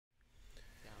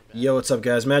Yo, what's up,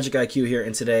 guys? MxgicIQ here,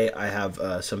 and today I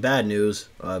have some bad news.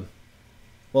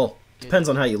 Well, depends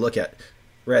on how you look at it.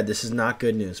 Red, this is not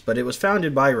good news, but it was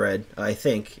founded by Red, I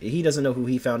think. He doesn't know who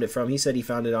he found it from. He said he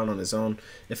found it out on his own.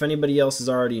 If anybody else is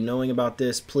already knowing about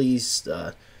this, please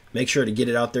make sure to get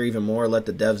it out there even more. Let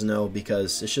the devs know,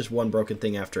 because it's just one broken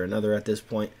thing after another at this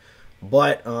point.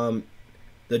 But the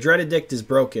EDICT is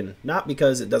broken, not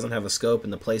because it doesn't have a scope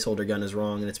and the placeholder gun is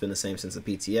wrong and it's been the same since the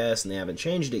PTS and they haven't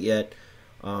changed it yet.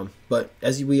 But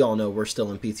as we all know, we're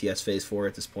still in PTS Phase 4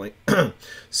 at this point.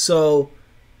 So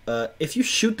if you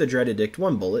shoot the EDICT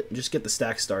one bullet and just get the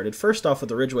stack started, first off with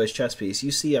the Ridgeway's chest piece,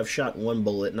 you see I've shot one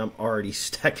bullet and I'm already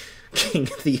stacking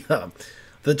the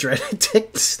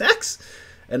EDICT stacks.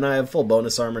 And I have full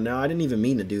bonus armor now. I didn't even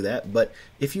mean to do that, but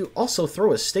if you also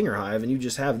throw a Stinger Hive and you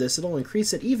just have this, it'll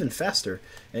increase it even faster.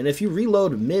 And if you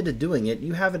reload mid doing it,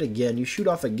 you have it again, you shoot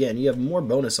off again, you have more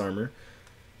bonus armor,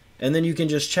 and then you can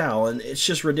just chow, and it's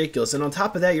just ridiculous. And on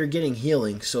top of that, you're getting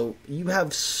healing, so you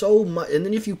have so much. And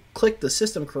then if you click the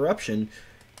system corruption,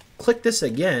 click this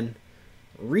again,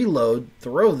 reload,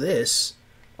 throw this,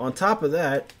 on top of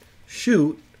that,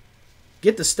 shoot,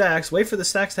 get the stacks, wait for the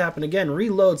stacks to happen again,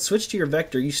 reload, switch to your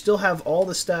vector, you still have all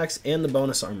the stacks and the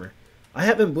bonus armor. I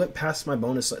haven't went past my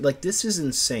bonus, like, this is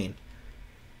insane.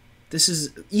 This is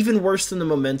even worse than the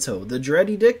Memento. The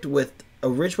EDICT with a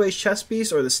Ridgeway's chest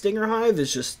piece or the Stinger Hive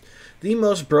is just the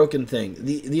most broken thing.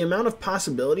 The amount of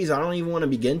possibilities I don't even want to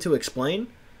begin to explain,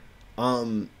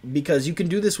 because you can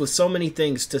do this with so many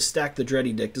things to stack the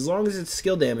EDICT. As long as it's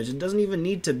skill damage, it doesn't even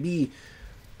need to be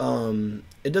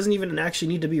it doesn't even actually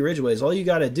need to be Ridgeway's. All you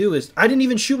gotta do is, I didn't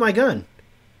even shoot my gun,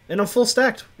 and I'm full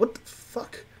stacked. What the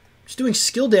fuck? I'm just doing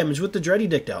skill damage with the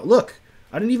EDICT out. Look,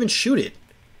 I didn't even shoot it.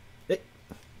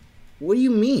 What do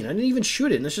you mean? I didn't even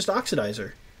shoot it, and it's just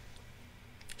oxidizer.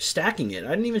 Stacking it. I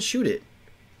didn't even shoot it.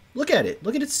 Look at it.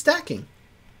 Look at it stacking.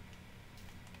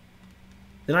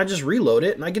 Then I just reload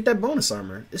it, and I get that bonus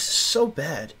armor. This is so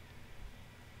bad.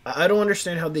 I don't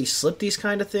understand how they slip these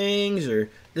kind of things,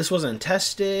 or this wasn't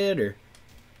tested, or...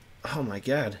 Oh my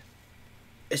god.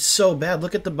 It's so bad.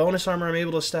 Look at the bonus armor I'm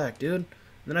able to stack, dude. And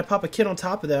then I pop a kit on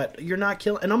top of that. You're not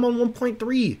killing... And I'm on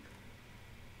 1.3.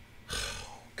 Oh,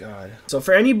 god. So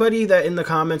for anybody that in the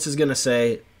comments is going to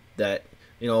say that,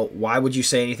 you know, why would you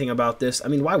say anything about this? I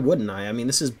mean, why wouldn't I? I mean,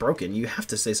 this is broken. You have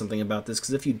to say something about this,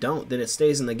 because if you don't, then it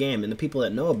stays in the game, and the people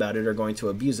that know about it are going to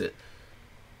abuse it.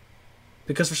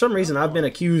 Because for some reason I've been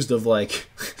accused of, like,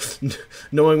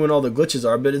 knowing when all the glitches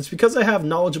are, but it's because I have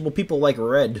knowledgeable people like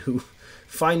Red who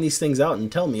find these things out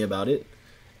and tell me about it.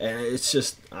 And it's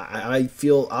just, I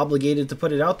feel obligated to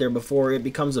put it out there before it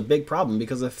becomes a big problem,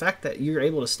 because the fact that you're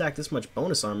able to stack this much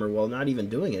bonus armor while not even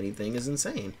doing anything is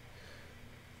insane.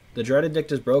 The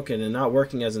EDICT is broken and not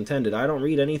working as intended. I don't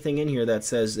read anything in here that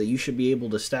says that you should be able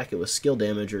to stack it with skill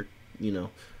damage or, you know,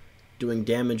 doing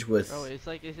damage with... Bro, it's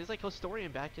like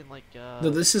Historian back in like no,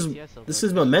 this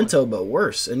is Memento, but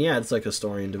worse. And yeah, it's like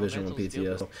Historian Division 1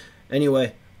 PTS. So,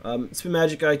 anyway, it's been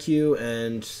MxgicIQ,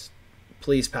 and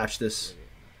please patch this.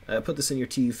 Put this in your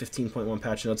TU15.1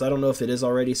 patch notes. I don't know if it is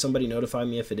already. Somebody notify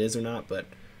me if it is or not, but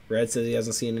Red says he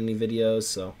hasn't seen any videos,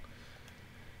 so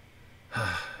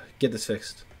get this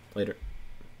fixed. Later.